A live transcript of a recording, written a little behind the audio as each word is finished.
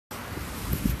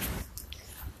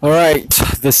Alright,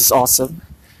 this is awesome.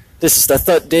 This is the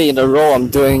third day in a row I'm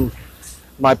doing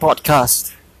my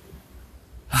podcast.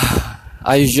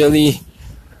 I usually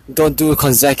don't do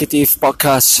consecutive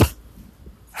podcasts,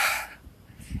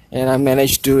 and I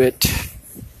managed to do it,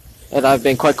 and I've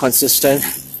been quite consistent.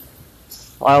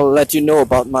 I'll let you know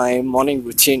about my morning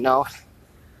routine now.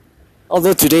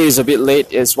 Although today is a bit late,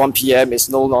 it's 1 p.m., it's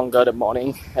no longer the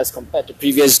morning as compared to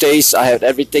previous days. I had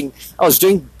everything. I was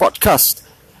doing podcast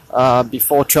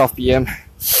before 12 p.m.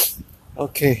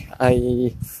 Okay,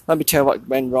 let me tell you what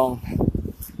went wrong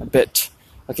a bit.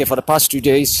 Okay, for the past 2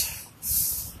 days,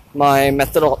 my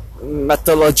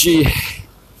methodology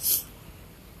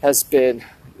has been.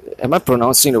 Am I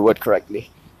pronouncing the word correctly?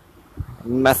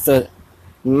 Methodology.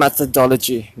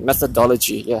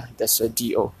 Yeah, that's a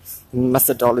D-O.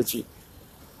 Methodology.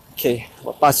 Okay,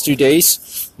 for the past 2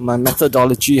 days, my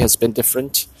methodology has been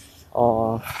different.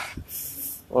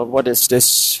 Well, what is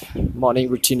this morning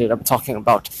routine that I'm talking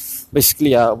about?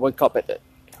 Basically, I wake up at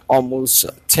almost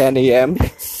 10 a.m.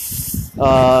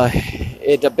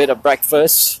 Eat a bit of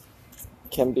breakfast.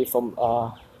 Can be from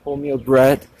wholemeal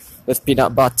bread with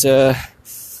peanut butter.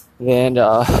 Then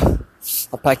a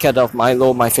packet of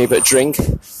Milo, my favorite drink.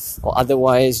 Or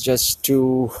otherwise, just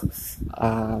two,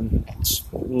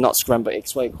 not scrambled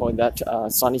eggs, what do you call that?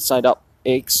 Sunny side up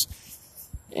eggs.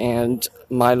 And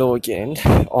Milo again.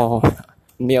 Or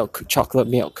milk, chocolate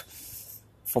milk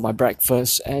for my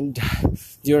breakfast. And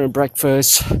during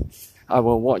breakfast, I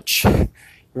will watch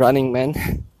Running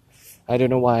Man. I don't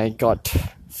know why I got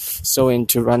so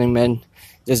into Running Man.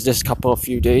 Just this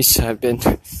few days, I've been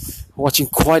watching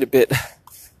quite a bit.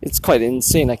 It's quite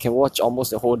insane. I can watch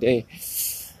almost the whole day.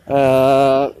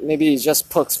 Maybe it just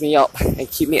perks me up and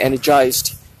keep me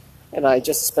energized. And I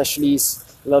just especially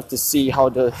love to see how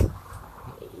the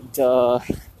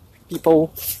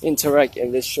people interact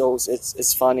in these shows.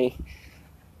 It's funny.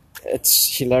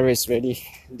 It's hilarious, really.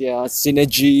 Their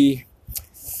synergy.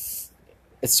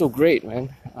 It's so great,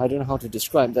 man. I don't know how to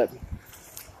describe that.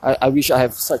 I wish I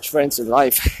have such friends in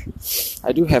life.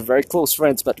 I do have very close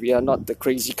friends, but we are not the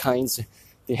crazy kinds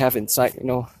they have inside,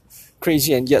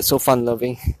 Crazy and yet so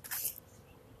fun-loving.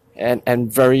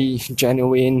 And very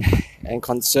genuine and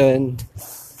concerned.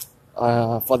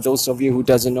 For those of you who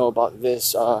doesn't know about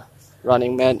this,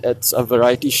 Running Man, it's a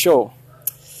variety show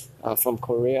from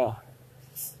Korea.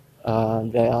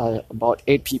 There are about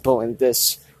 8 people in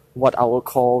this, what I will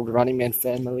call the Running Man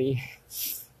family.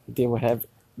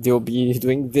 They'll be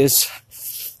doing this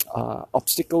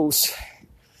obstacles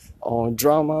or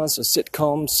dramas or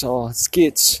sitcoms or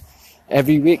skits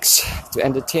every week to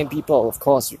entertain people, of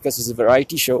course, because it's a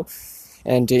variety show.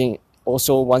 And they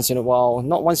also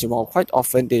quite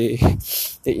often they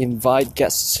invite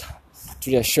guests to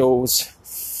their shows,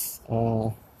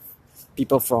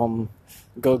 people from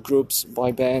girl groups,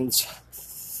 boy bands,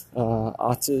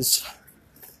 artists,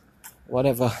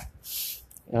 whatever.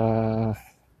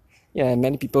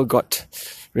 Many people got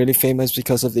really famous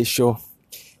because of this show.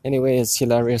 Anyway, it's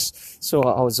hilarious. So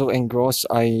I was so engrossed,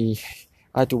 I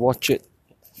had to watch it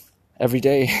every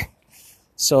day.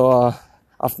 So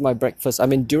after my breakfast,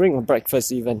 during my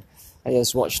breakfast even, I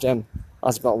just watched them.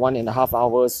 That's about 1.5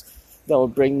 hours. That will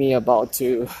bring me about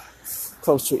to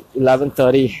close to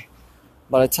 11:30.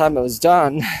 By the time I was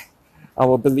done, I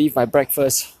will believe my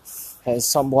breakfast has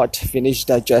somewhat finished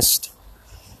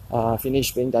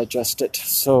being digested,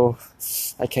 so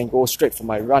I can go straight for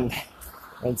my run.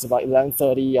 And it's about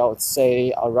 11:30. I would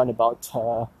say I'll run about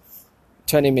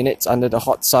 20 minutes under the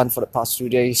hot sun for the past 2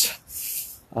 days.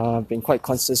 Been quite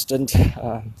consistent.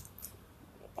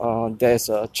 There's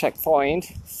a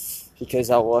checkpoint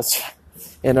because I was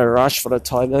in a rush for the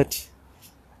toilet.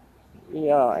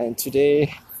 Yeah, and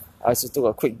today I also took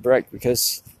a quick break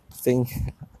because I think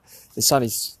the sun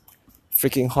is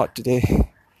freaking hot today.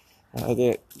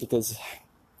 Because,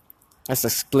 as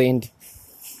explained,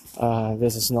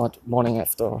 this is not morning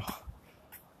after all.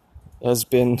 It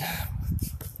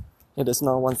is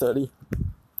now 1:30.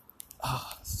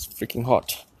 It's freaking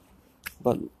hot.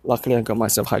 But luckily I got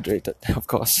myself hydrated, of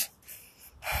course.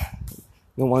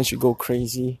 No one should go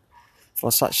crazy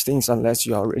for such things unless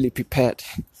you are really prepared.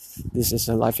 This is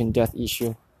a life and death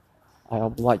issue. I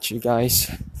oblige you guys.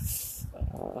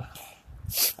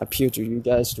 Appeal to you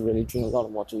guys to really drink a lot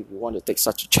of water if you want to take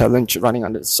such a challenge running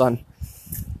under the sun.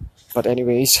 But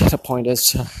anyways, the point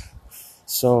is,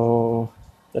 so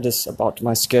that is about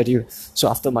my schedule. So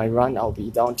after my run, I'll be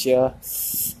down here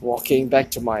walking back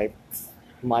to my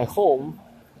home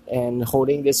and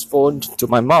holding this phone to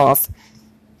my mouth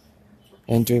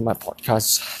and doing my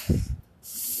podcast.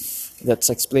 That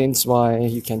explains why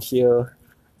you can hear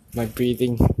my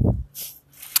breathing.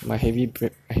 my heavy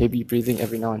breathing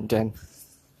every now and then.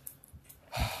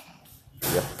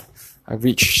 Yep, I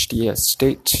reached the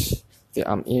estate that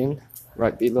I'm in,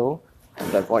 right below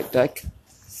that white deck.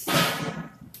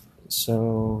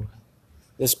 So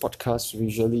this podcast will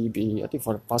usually be, I think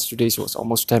for the past 2 days it was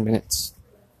almost 10 minutes.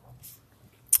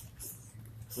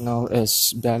 Now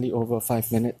it's barely over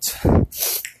 5 minutes.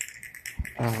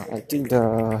 I think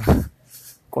the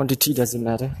quantity doesn't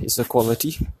matter, it's the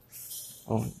quality.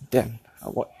 Oh damn, I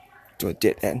walked to a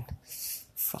dead end.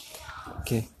 Fuck.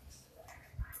 Okay.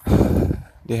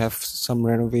 They have some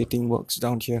renovating works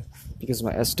down here because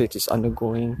my estate is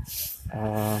undergoing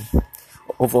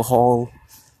overhaul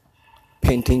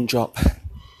painting job.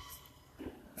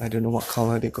 I don't know what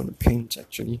color they're going to paint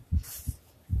actually.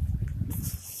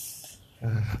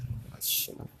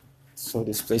 So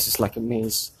this place is like a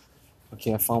maze.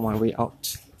 Okay, I found my way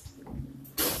out.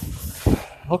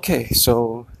 Okay,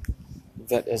 so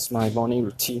that is my morning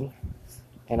routine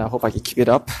and I hope I can keep it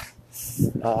up.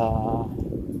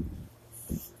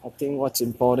 I think what's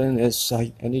important is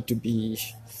I need to be,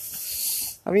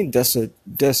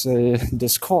 there's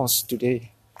a course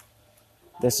today.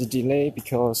 There's a delay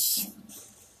because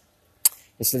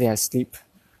yesterday I sleep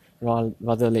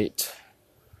rather late.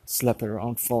 Slept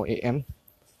around 4 a.m.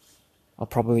 or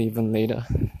probably even later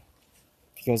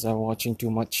because I'm watching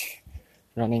too much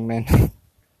Running Man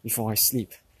before I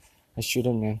sleep. I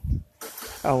shouldn't, man.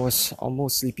 I was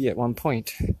almost sleepy at one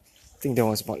point. I think that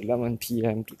was about 11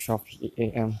 p.m. to 12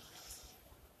 a.m.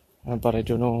 But I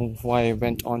don't know why I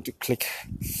went on to click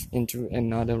into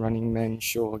another Running Man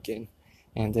show again.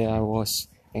 And there I was,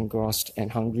 engrossed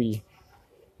and hungry.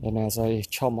 And as I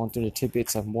chomp onto the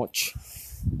tidbits I've watched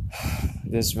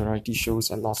these variety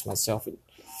shows, I lost myself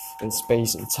in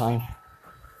space and time.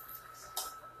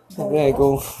 And there I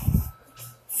go,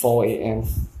 4 a.m.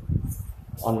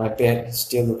 on my bed,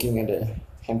 still looking at the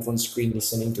handphone screen,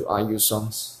 listening to IU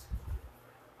songs.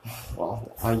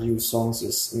 Wow, IU songs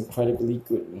is incredibly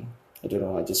good, man. I don't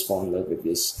know, I just fall in love with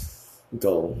this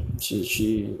girl.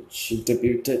 She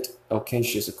debuted, okay,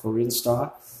 she's a Korean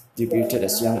star, debuted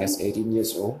as young as 18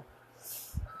 years old.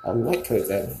 I like her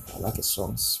then, I like her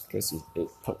songs because it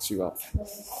perks you up.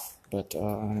 But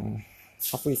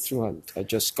halfway through I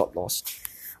just got lost.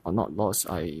 Or not lost,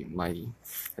 I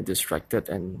distracted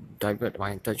and divert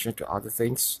my attention to other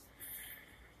things.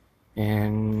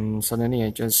 And suddenly I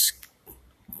just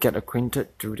get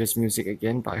acquainted to this music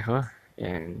again by her,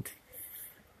 and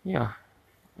yeah,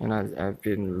 and I've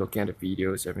been looking at the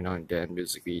videos every now and then,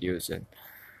 music videos, and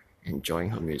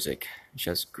enjoying her music. She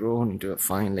has grown into a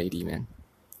fine lady, man.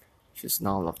 She's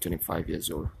now about 25 years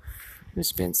old.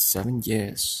 It's been 7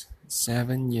 years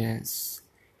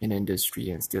in the industry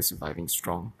and still surviving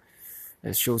strong.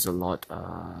 It shows a lot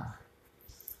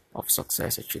of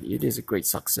success actually. It is a great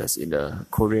success in the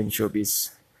Korean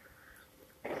showbiz.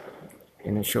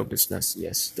 In the show business,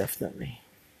 yes, definitely.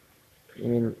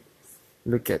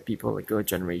 Look at people like our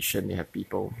generation, they have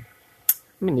people,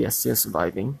 they are still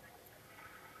surviving.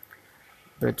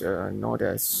 But not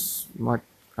as much,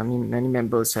 many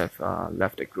members have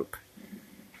left the group.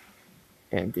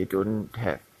 And they don't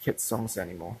have hit songs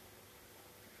anymore.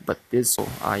 But this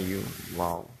IU,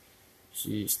 wow.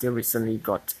 She still recently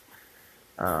got,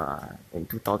 in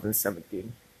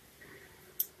 2017,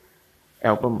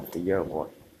 Album of the Year award.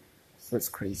 So it's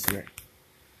crazy, right?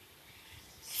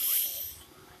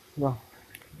 Well,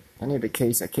 any other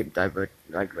case, I keep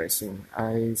digressing.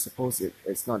 I suppose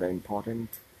it's not that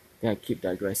important that I keep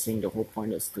digressing. The whole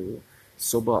point is to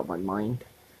sober up my mind.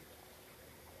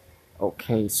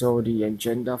 Okay, so the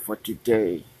agenda for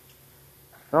today.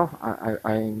 Well,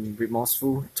 I'm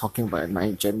remorseful talking about my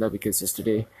agenda because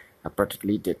yesterday I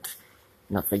practically did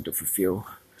nothing to fulfill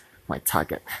my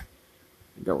target.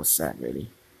 That was sad, really.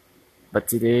 But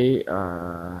today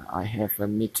I have a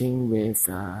meeting with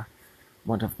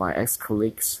one of my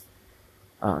ex-colleagues.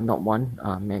 Not one,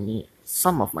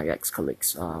 some of my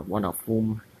ex-colleagues, one of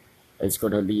whom is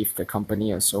going to leave the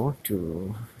company or so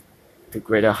to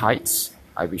greater heights.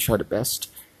 I wish her the best.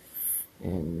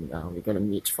 And we're going to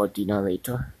meet for dinner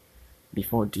later.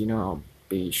 Before dinner, I'll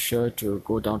be sure to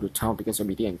go down to town because I'm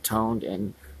meeting in town,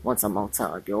 and once I'm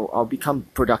outside, I'll become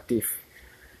productive.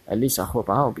 At least I hope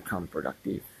I'll become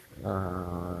productive.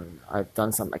 I've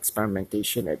done some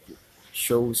experimentation that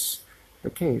shows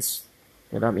the case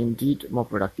that I'm indeed more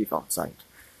productive outside.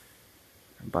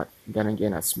 But then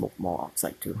again, I smoke more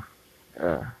outside too.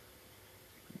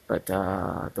 But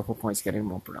the whole point is getting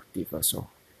more productive also.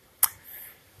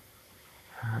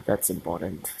 That's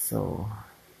important. So,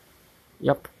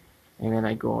 yep. And when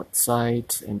I go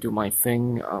outside and do my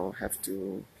thing, I'll have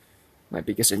to. My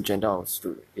biggest agenda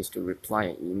is to reply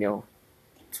an email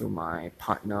to my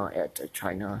partner at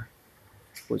China,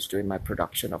 who's doing my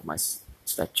production of my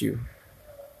statue.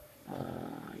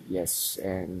 Yes,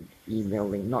 and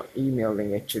emailing, not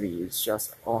emailing actually, it's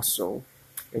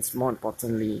more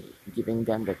importantly giving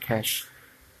them the cash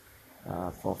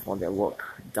for their work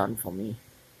done for me.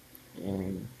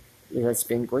 And it has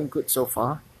been going good so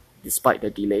far, despite the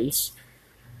delays.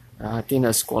 I think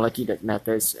it's quality that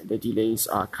matters. The delays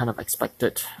are kind of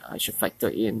expected. I should factor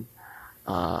in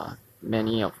much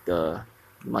of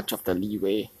the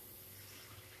leeway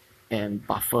and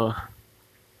buffer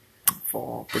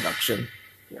for production.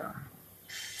 Yeah.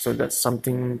 So that's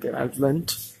something that I've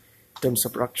learned. In terms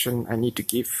of production, I need to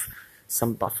give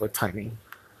some buffer timing.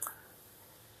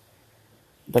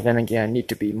 But then again, I need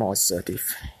to be more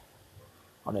assertive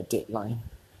on a deadline.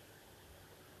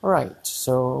 Alright,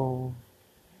 so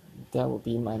that will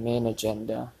be my main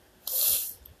agenda.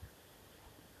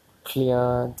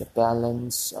 Clear the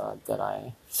balance that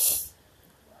I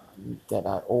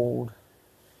owed.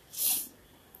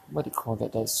 What do you call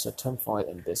that? There's a term for it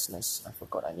in business. I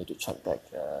forgot. I need to check back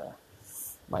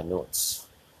my notes.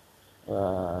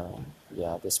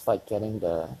 Despite getting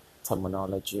the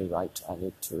terminology right, I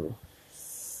need to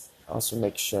also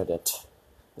make sure that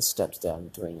the steps that I'm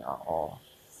doing are all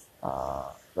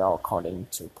well according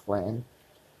to plan,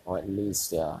 or at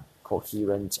least they are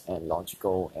coherent and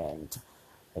logical and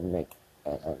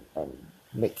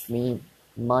make me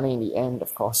money in the end,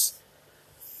 of course,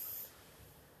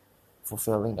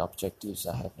 fulfilling the objectives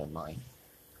I have in mind.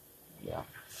 Yeah.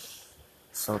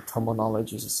 So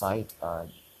terminologies aside,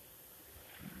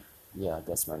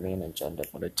 that's my main agenda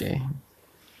for the day.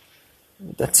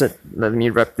 That's it. Let me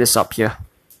wrap this up here.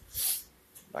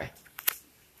 Bye.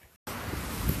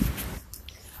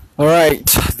 Alright,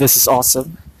 this is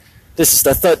awesome. This is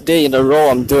the third day in a row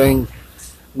I'm doing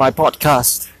my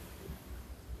podcast.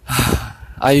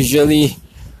 I usually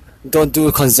don't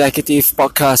do consecutive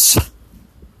podcasts,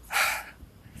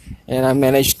 and I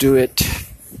managed to do it,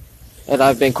 and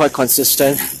I've been quite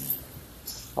consistent.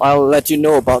 I'll let you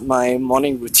know about my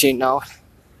morning routine now.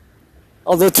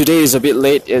 Although today is a bit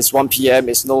late, it's 1 p.m,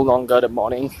 it's no longer the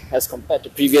morning as compared to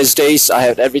previous days. I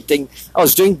had everything. I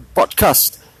was doing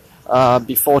podcast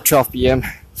before 12 p.m.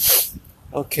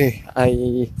 Okay,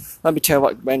 let me tell you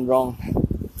what went wrong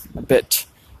a bit.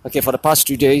 Okay, for the past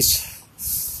 2 days,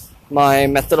 my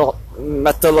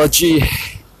methodology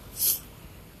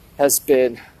has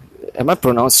been, am I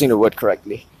pronouncing the word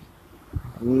correctly?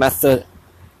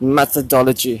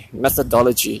 Methodology,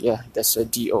 yeah, that's a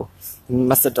D-O,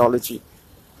 methodology.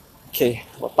 Okay,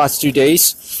 for the past 2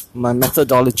 days, my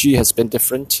methodology has been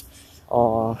different.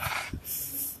 Well,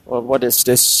 what is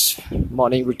this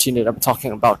morning routine that I'm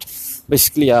talking about?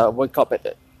 Basically, I wake up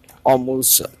at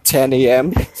almost 10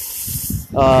 a.m.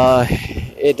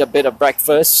 Eat a bit of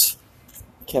breakfast.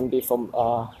 Can be from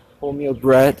wholemeal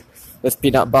bread with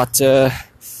peanut butter,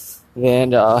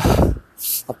 then a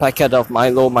packet of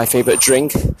Milo, my favorite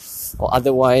drink, or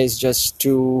otherwise just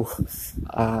two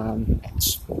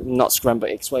not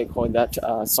scrambled eggs, what do you call that,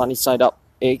 sunny side up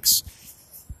eggs,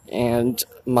 and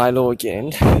Milo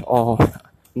again, or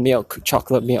milk,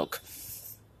 chocolate milk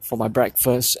for my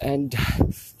breakfast. And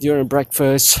during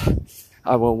breakfast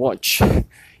I will watch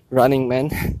Running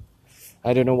Man.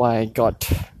 I don't know why I got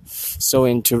so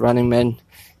into Running Man.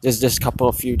 Just this couple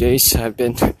of few days I've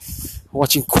been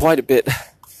watching quite a bit.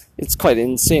 It's quite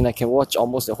insane. I can watch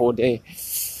almost the whole day.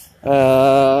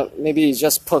 Maybe it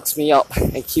just perks me up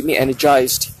and keep me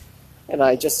energized. And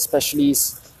I just especially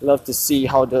love to see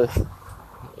how the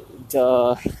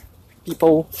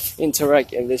people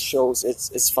interact in these shows.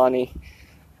 It's funny.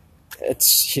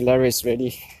 It's hilarious,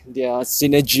 really. Their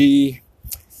synergy.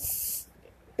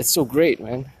 It's so great,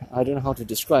 man. I don't know how to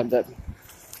describe that.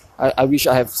 I wish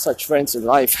I have such friends in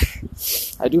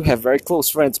life. I do have very close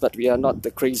friends, but we are not the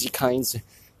crazy kinds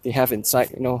they have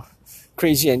inside,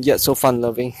 crazy and yet so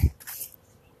fun-loving,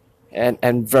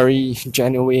 and very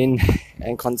genuine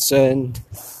and concerned.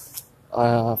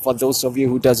 For those of you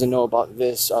who doesn't know about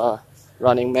this,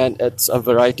 Running Man, it's a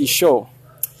variety show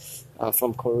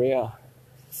from Korea.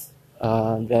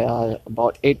 There are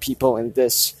about 8 people in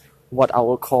this, what I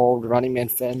will call Running Man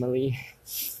family.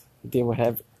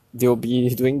 They'll be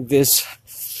doing this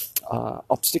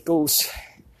obstacles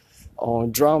or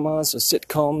dramas or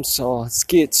sitcoms or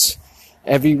skits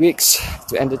every week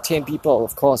to entertain people,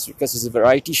 of course, because it's a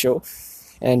variety show.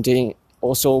 And they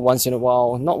also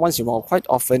quite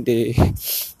often they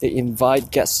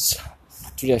invite guests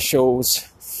to their shows,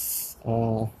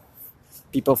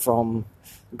 people from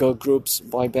girl groups,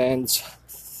 boy bands,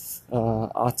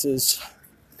 artists,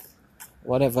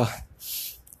 whatever.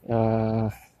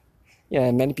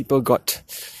 Many people got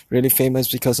really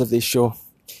famous because of this show.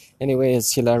 Anyway,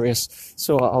 it's hilarious.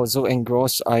 So I was so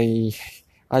engrossed, I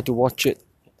had to watch it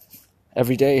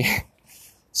every day.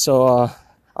 So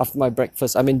after my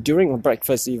breakfast, during my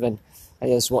breakfast even, I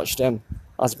just watched them.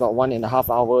 It was about 1.5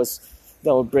 hours.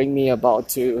 That would bring me about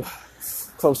to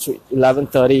close to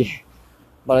 11:30.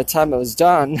 By the time I was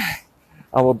done,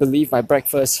 I will believe my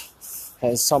breakfast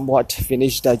has somewhat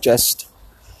finished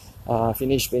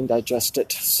being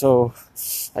digested, so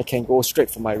I can go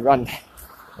straight for my run.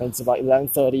 And it's about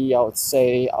 11:30. I would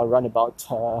say I'll run about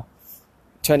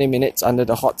 20 minutes under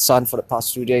the hot sun for the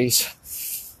past 2 days.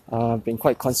 Been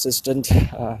quite consistent.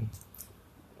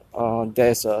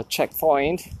 There's a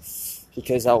checkpoint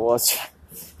because I was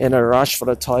in a rush for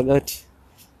the toilet.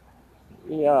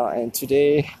 Yeah, and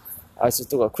today I also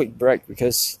took a quick break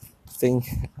because I think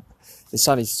the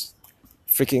sun is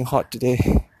freaking hot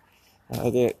today.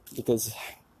 Because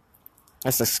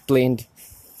as explained,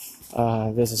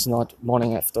 this is not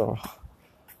morning after all.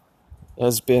 It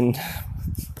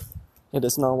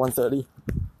is now 1:30.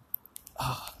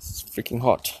 It's freaking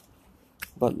hot.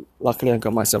 But luckily I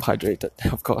got myself hydrated,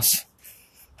 of course.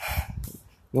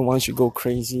 No one should go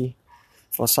crazy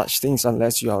for such things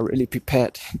unless you are really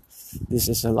prepared. This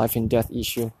is a life and death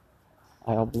issue.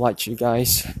 I oblige you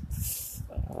guys.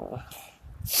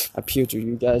 Appeal to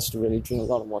you guys to really drink a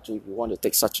lot of water if you want to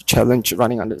take such a challenge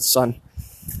running under the sun.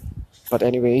 But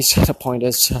anyways, the point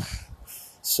is,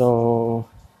 so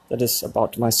that is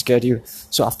about my schedule.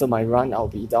 So after my run, I'll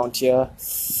be down here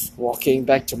walking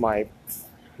back to my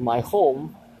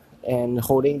home and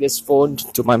holding this phone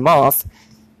to my mouth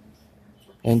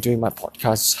and doing my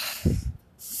podcast.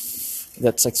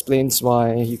 That explains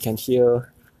why you can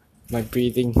hear my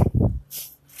breathing,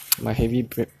 my heavy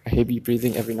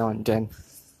breathing every now and then.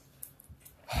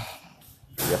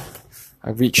 Yep. I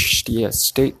reached the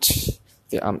estate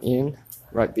that I'm in,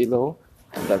 right below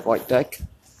that white deck.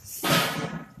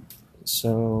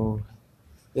 So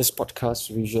this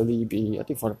podcast will usually be, I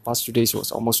think for the past 2 days it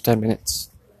was almost 10 minutes.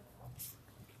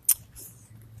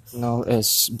 Now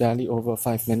it's barely over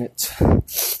 5 minutes.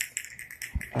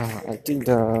 I think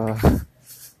the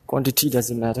quantity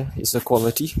doesn't matter, it's the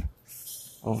quality.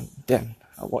 Oh damn,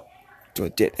 I walked to a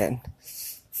dead end.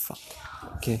 Fuck.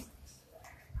 Okay.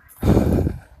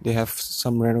 They have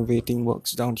some renovating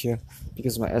works down here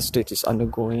because my estate is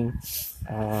undergoing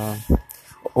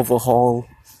overhaul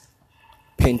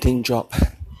painting job.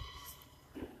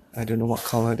 I don't know what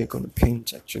color they're going to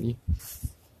paint actually.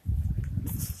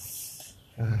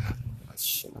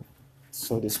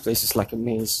 So this place is like a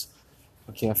maze.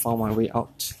 Okay, I found my way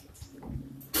out.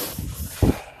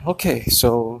 Okay,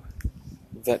 so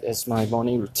that is my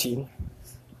morning routine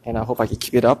and I hope I can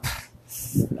keep it up.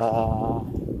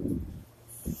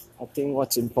 I think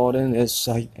what's important is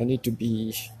I need to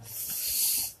be.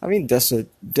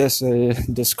 There's a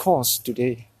discourse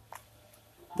today.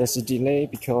 There's a delay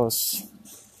because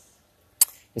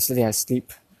yesterday I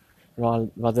sleep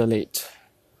rather late.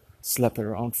 Slept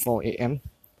around 4 a.m.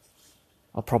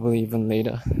 or probably even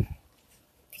later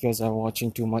because I'm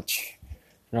watching too much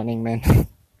Running Man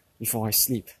before I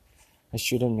sleep. I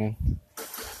shouldn't, man.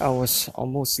 I was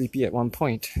almost sleepy at one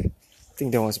point. I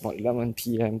think that was about 11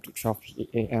 p.m. to 12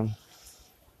 a.m.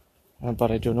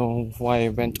 But I don't know why I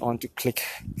went on to click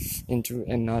into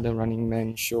another Running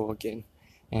Man show again.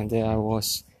 And there I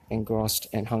was, engrossed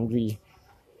and hungry.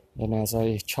 And as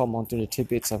I chomp onto the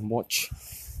tidbits and watch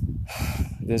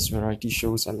these variety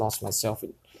shows, I lost myself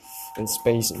in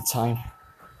space and time.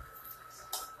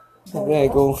 And there I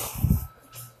go,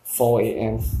 4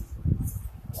 a.m.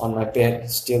 on my bed,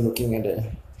 still looking at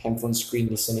the handphone screen,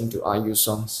 listening to IU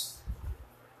songs.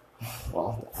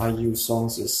 Wow, IU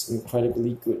songs is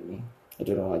incredibly good, man. I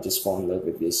don't know, I just fall in love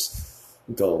with this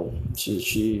girl.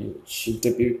 She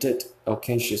debuted,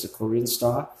 okay, she's a Korean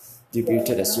star,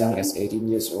 debuted as young as 18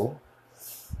 years old.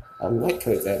 I like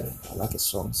her then, I like her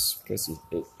songs because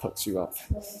it perks you up.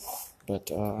 But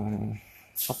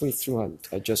halfway through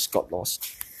I just got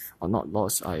lost. Or not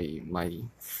lost, I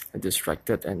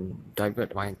distracted and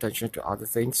divert my attention to other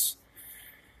things.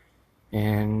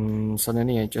 And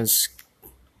suddenly I just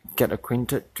get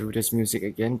acquainted to this music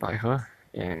again by her,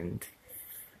 and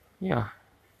yeah,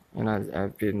 and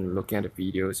I've been looking at the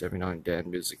videos every now and then,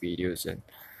 music videos, and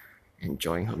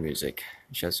enjoying her music.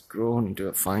 She has grown into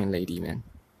a fine lady, man.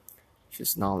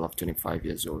 She's now about 25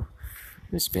 years old.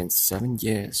 It's been 7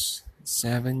 years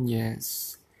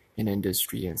in the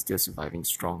industry and still surviving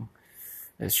strong.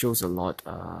 It shows a lot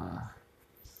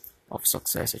of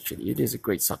success actually. It is a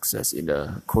great success in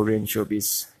the Korean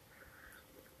showbiz.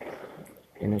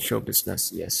 In the show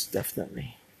business, yes,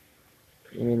 definitely.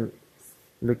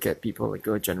 Look at people like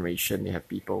our generation. They have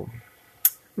people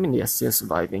I mean, they are still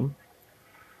surviving,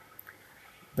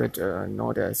 but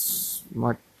not as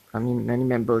much. I mean, many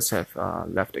members have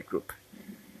left the group,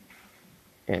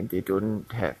 and they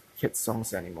don't have hit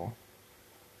songs anymore.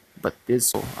 But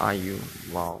this IU,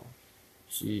 wow,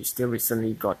 she still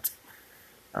recently got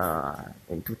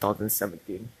in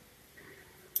 2017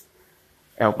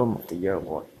 Album of the Year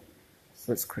award.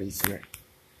 So it's crazy, right?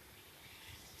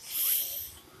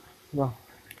 Well,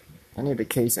 any the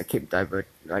case, I keep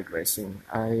digressing.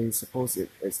 I suppose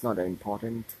it's not that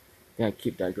important that I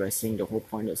keep digressing. The whole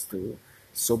point is to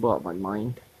sober up my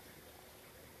mind.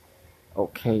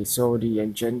 Okay, so the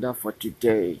agenda for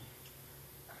today.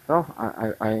 Well,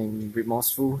 I'm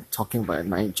remorseful talking about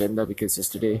my agenda because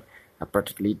yesterday I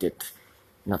practically did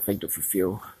nothing to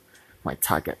fulfill my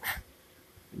target.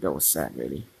 That was sad,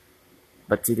 really.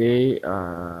 But today,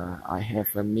 I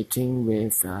have a meeting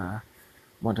with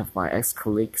one of my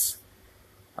ex-colleagues.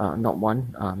 Not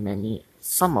one,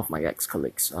 some of my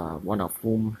ex-colleagues. One of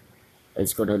whom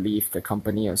is going to leave the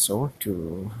company or so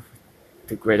to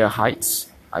greater heights.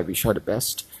 I wish her the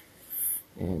best.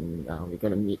 And we're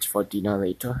going to meet for dinner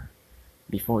later.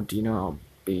 Before dinner, I'll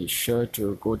be sure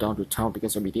to go down to town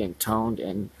because I'm meeting in town.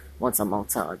 And once I'm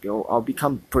outside, I'll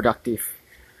become productive.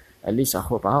 At least I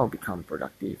hope I'll become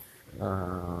productive.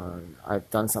 I've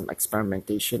done some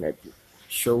experimentation that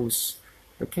shows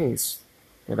the case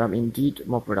that I'm indeed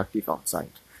more productive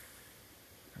outside.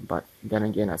 But then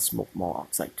again, I smoke more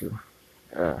outside too.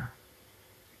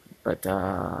 But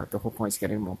the whole point is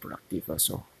getting more productive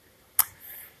also.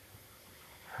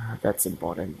 That's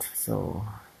important. So,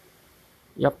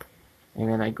 yep. And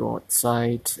when I go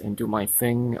outside and do my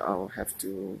thing,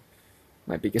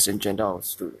 my biggest agenda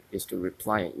is to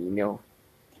reply an email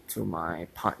to my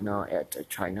partner at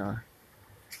China,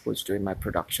 who's doing my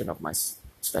production of my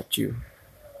statue.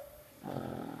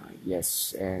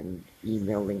 Yes, and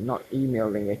not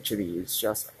emailing actually,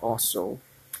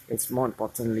 it's more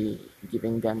importantly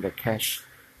giving them the cash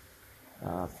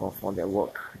for their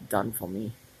work done for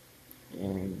me.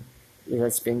 And it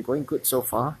has been going good so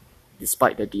far,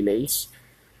 despite the delays.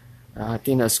 I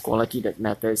think there's quality that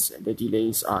matters. The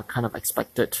delays are kind of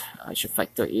expected. I should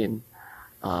factor in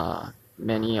much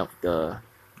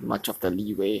of the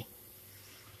leeway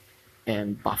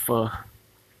and buffer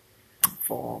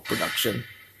for production.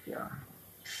 Yeah.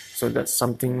 So that's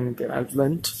something that I've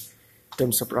learned. In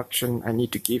terms of production, I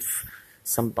need to give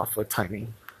some buffer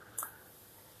timing.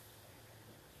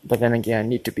 But then again, I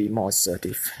need to be more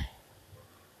assertive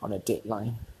on a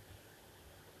deadline.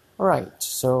 Alright,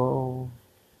 so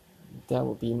that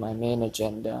will be my main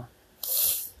agenda.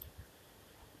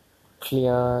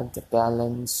 Clear the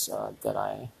balance that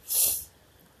I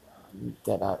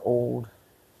owed.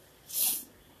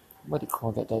 What do you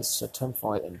call that? There's a term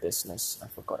for it in business. I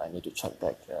forgot. I need to check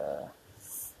back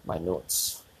my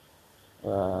notes.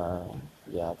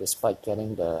 Yeah, despite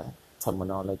getting the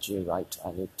terminology right,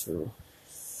 I need to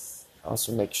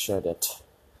also make sure that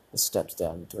the steps that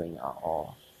I'm doing are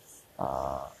all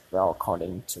well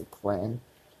according to plan,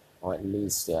 or at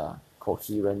least they are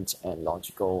coherent and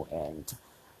logical and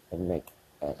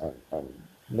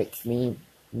make me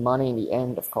money in the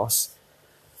end, of course,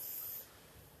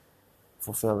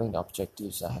 fulfilling the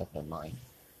objectives I have in mind.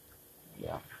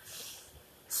 Yeah.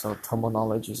 So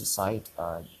terminologies aside,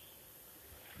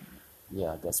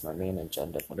 yeah, that's my main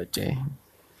agenda for the day.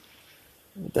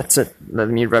 That's it. Let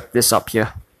me wrap this up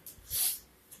here.